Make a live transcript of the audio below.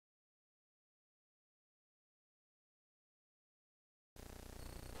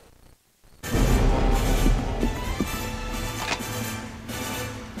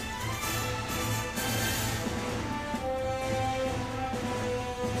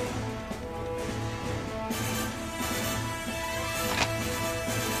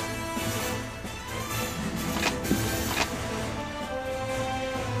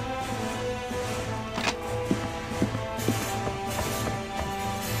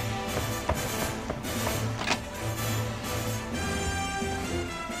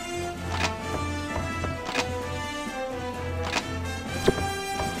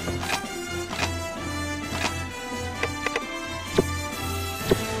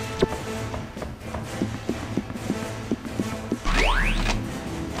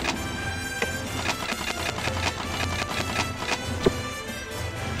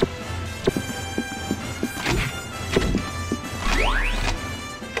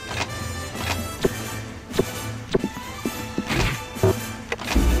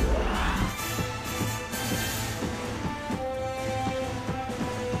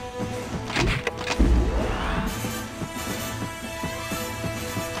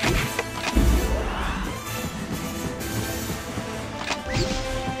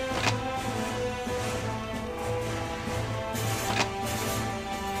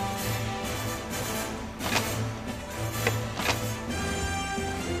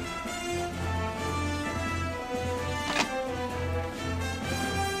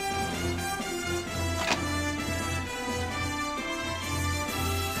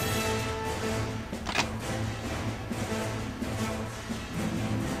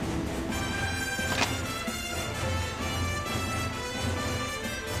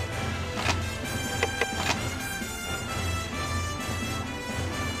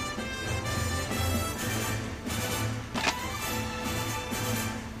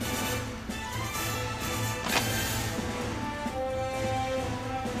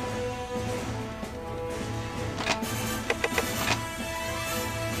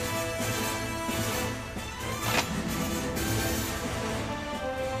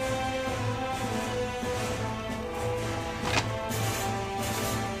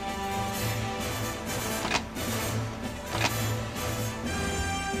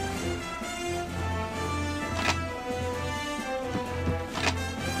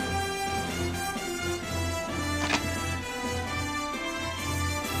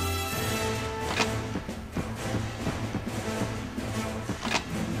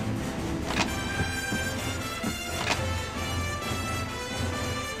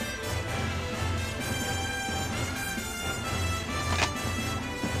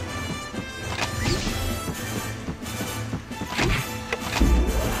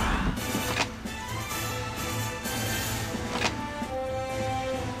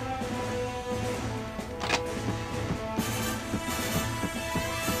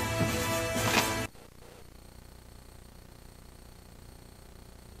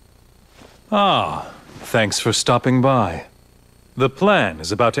Ah, thanks for stopping by. The plan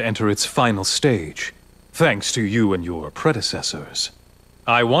is about to enter its final stage, thanks to you and your predecessors.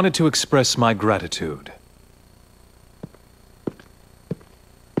 I wanted to express my gratitude.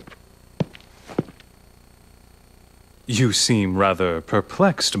 You seem rather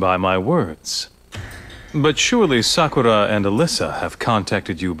perplexed by my words. But surely Sakura and Alyssa have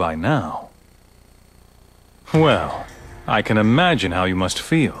contacted you by now. Well, I can imagine how you must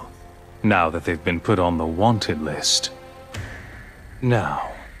feel, now that they've been put on the wanted list.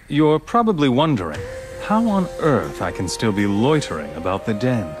 Now, you're probably wondering how on earth I can still be loitering about the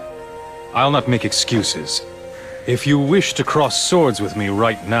den. I'll not make excuses. If you wish to cross swords with me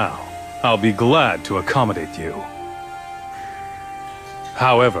right now, I'll be glad to accommodate you.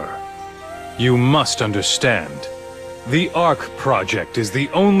 However, you must understand, the Ark Project is the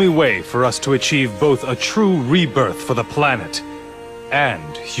only way for us to achieve both a true rebirth for the planet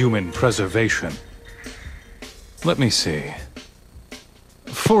and human preservation. Let me see.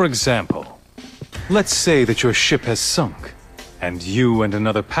 For example, let's say that your ship has sunk, and you and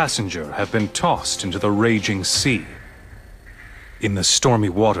another passenger have been tossed into the raging sea. In the stormy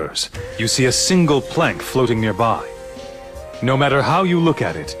waters, you see a single plank floating nearby. No matter how you look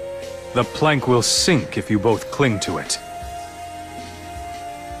at it, the plank will sink if you both cling to it.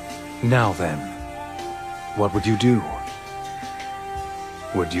 Now then, what would you do?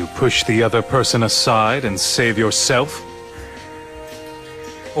 Would you push the other person aside and save yourself?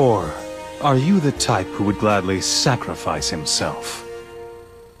 Or are you the type who would gladly sacrifice himself?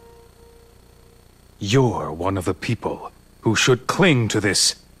 You're one of the people who should cling to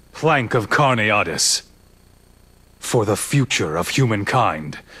this plank of Carneades. For the future of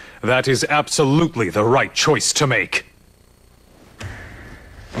humankind, that is absolutely the right choice to make.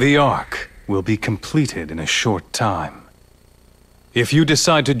 The Ark will be completed in a short time. If you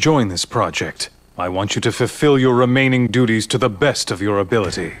decide to join this project, I want you to fulfill your remaining duties to the best of your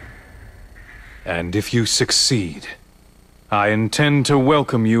ability. And if you succeed, I intend to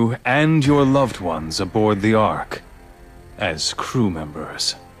welcome you and your loved ones aboard the Ark as crew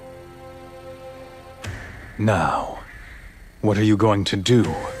members. Now, what are you going to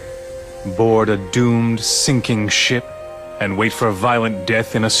do? Board a doomed, sinking ship and wait for violent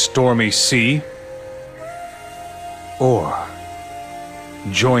death in a stormy sea? Or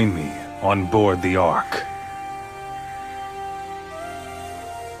join me on board the Ark?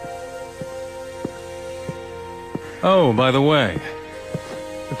 Oh, by the way,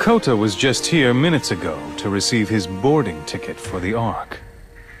 Kota was just here minutes ago to receive his boarding ticket for the Ark.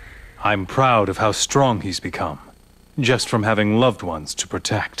 I'm proud of how strong he's become, just from having loved ones to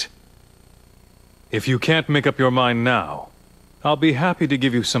protect. If you can't make up your mind now, I'll be happy to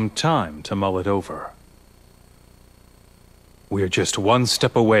give you some time to mull it over. We're just one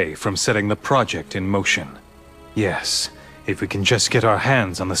step away from setting the project in motion. Yes, if we can just get our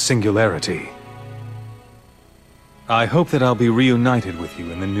hands on the Singularity. I hope that I'll be reunited with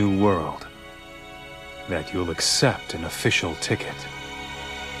you in the new world. That you'll accept an official ticket.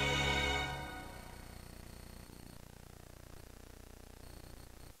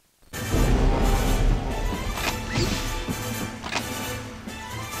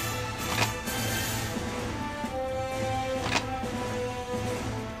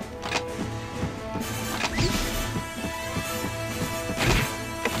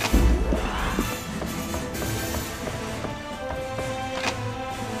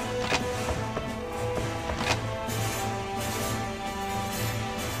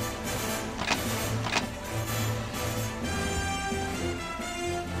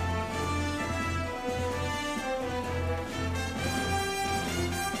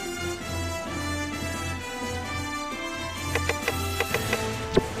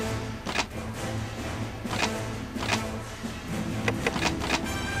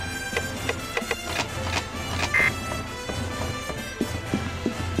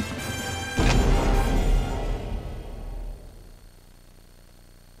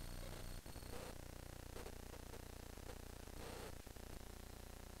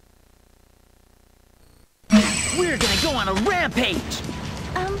 We're gonna go on a rampage!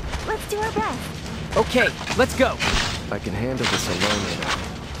 Let's do our best. Okay, let's go. I can handle this alone now.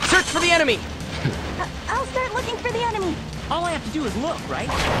 Search for the enemy! I'll start looking for the enemy. All I have to do is look, right?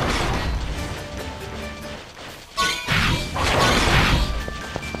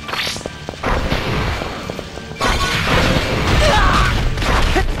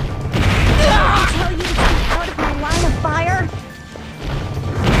 I tell you to keep out of my line of fire.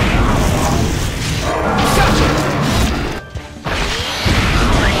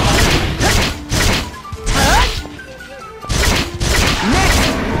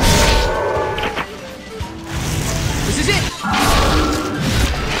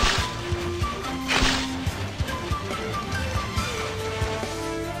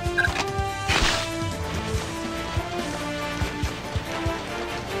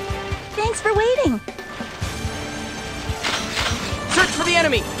 the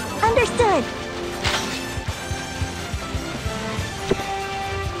enemy! Understood.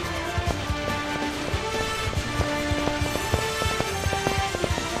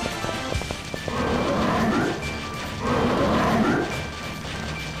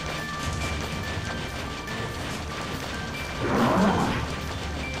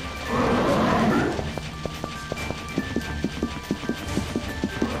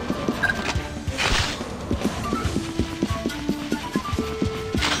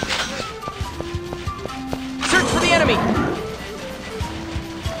 Search for the enemy!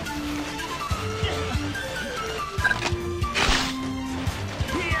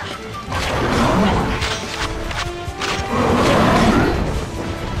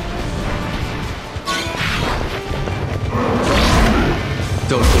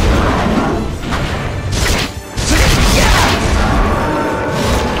 Don't get it.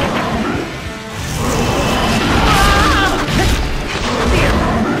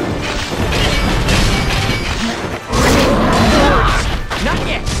 Not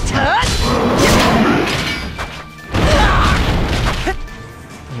yet!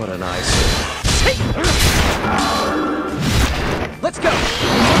 What an eyesore. Let's go!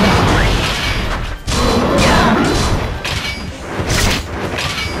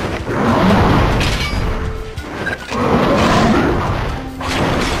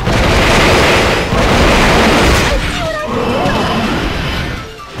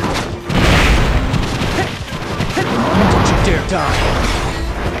 Don't you dare die.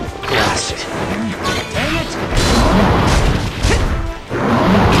 Blast it. Dang it!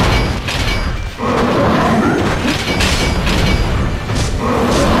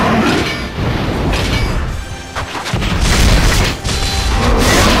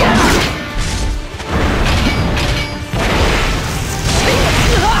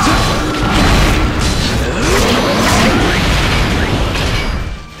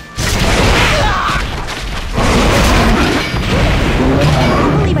 I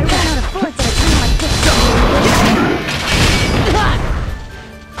can't believe I ran out of bullets at a time like this.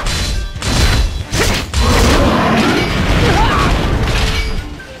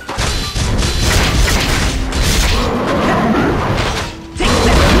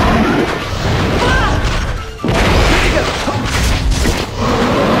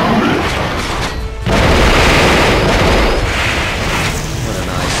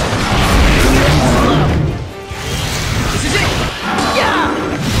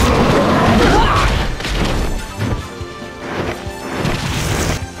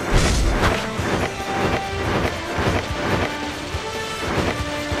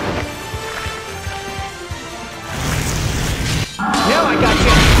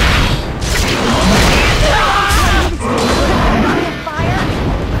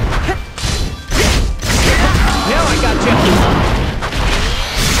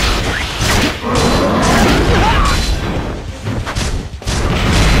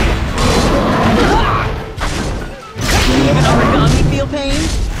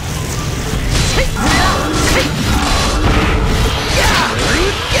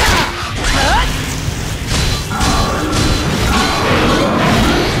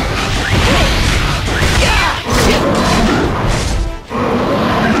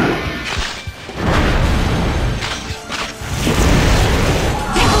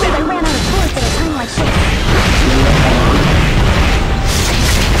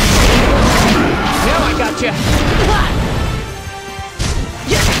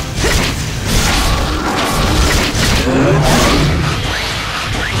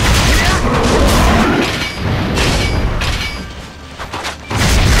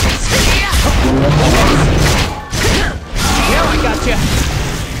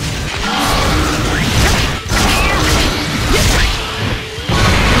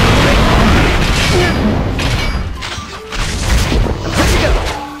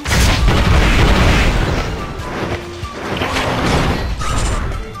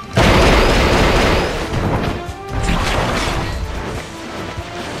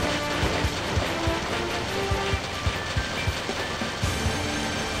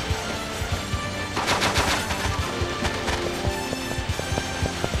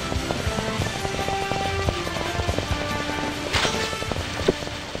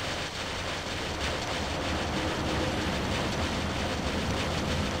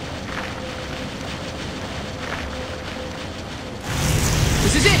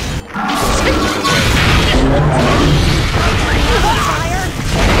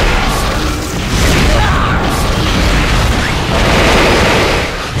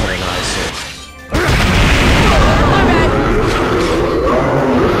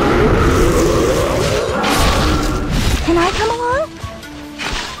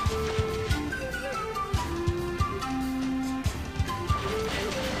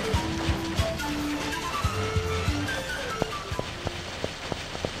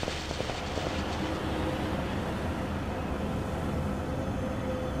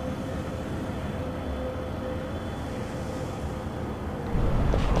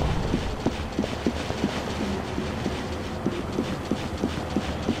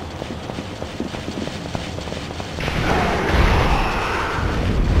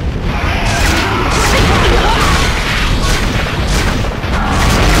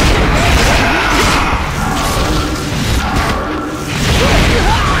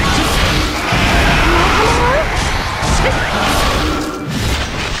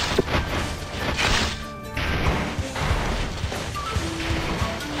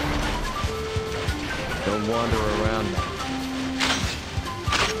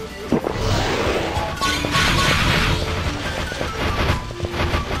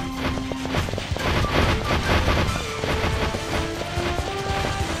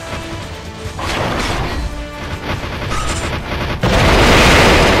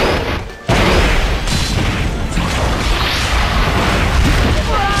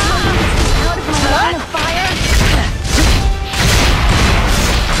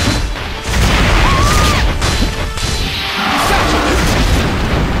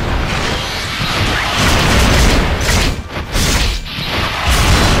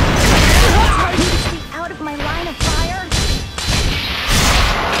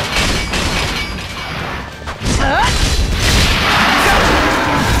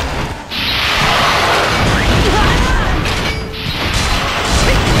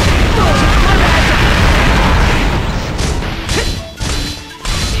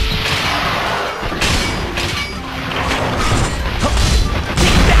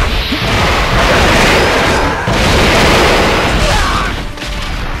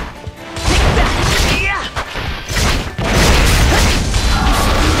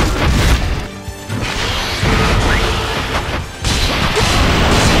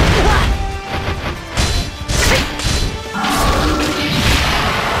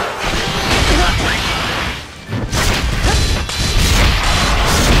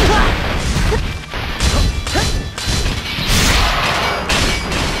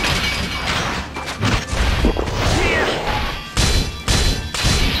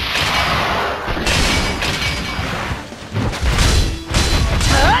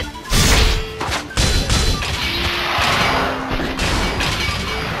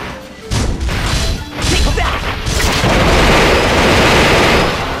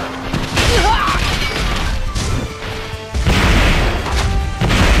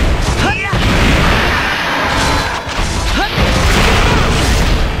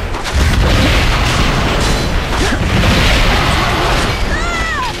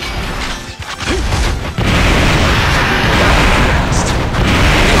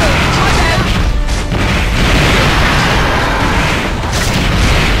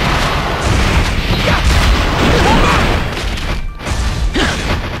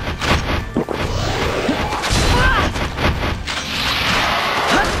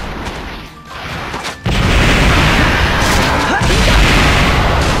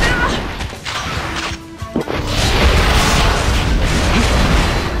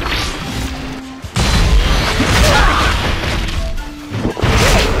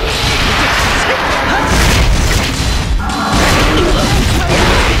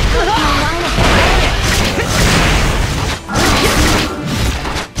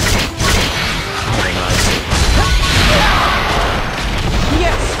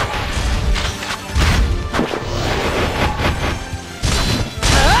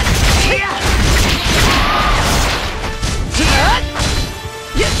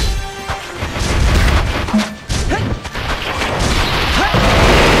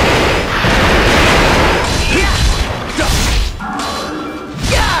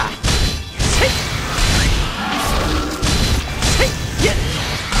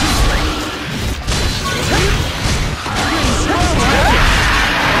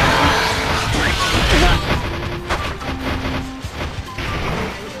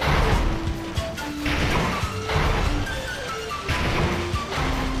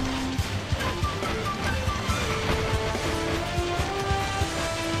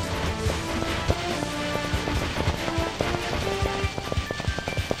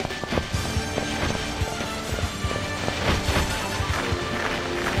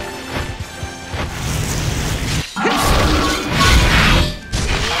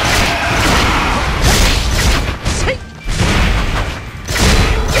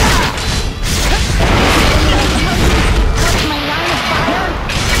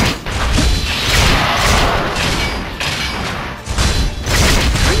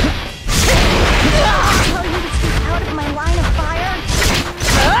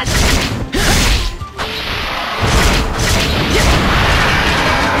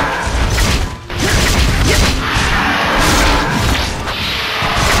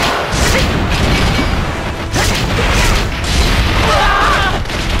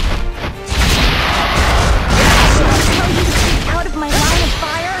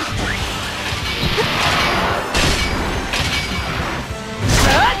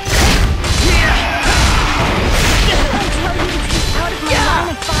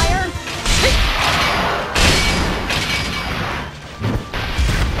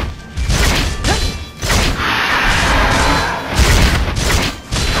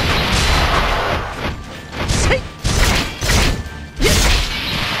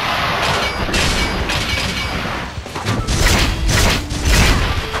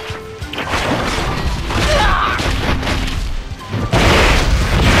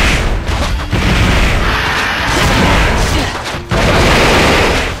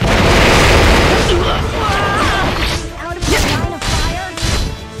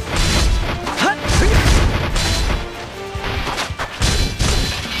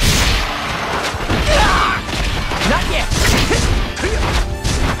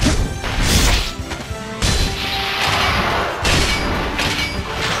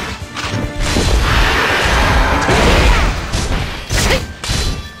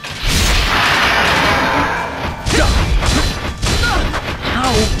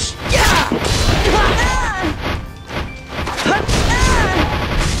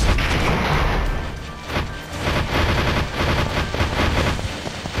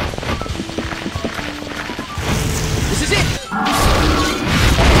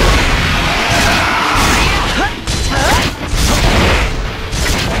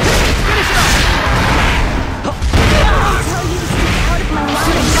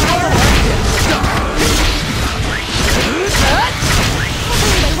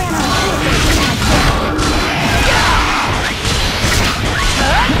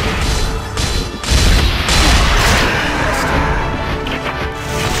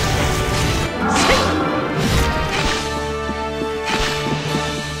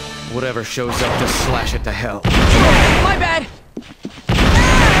 shows up to slash it to hell. My bad!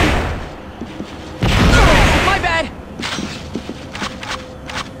 My bad!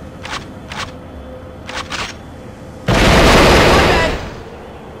 My bad!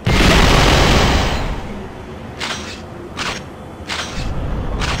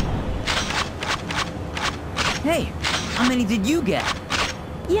 Hey, how many did you get?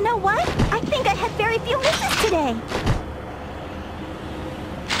 You know what? I think I had very few misses today.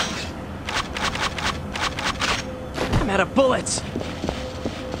 I'm out of bullets!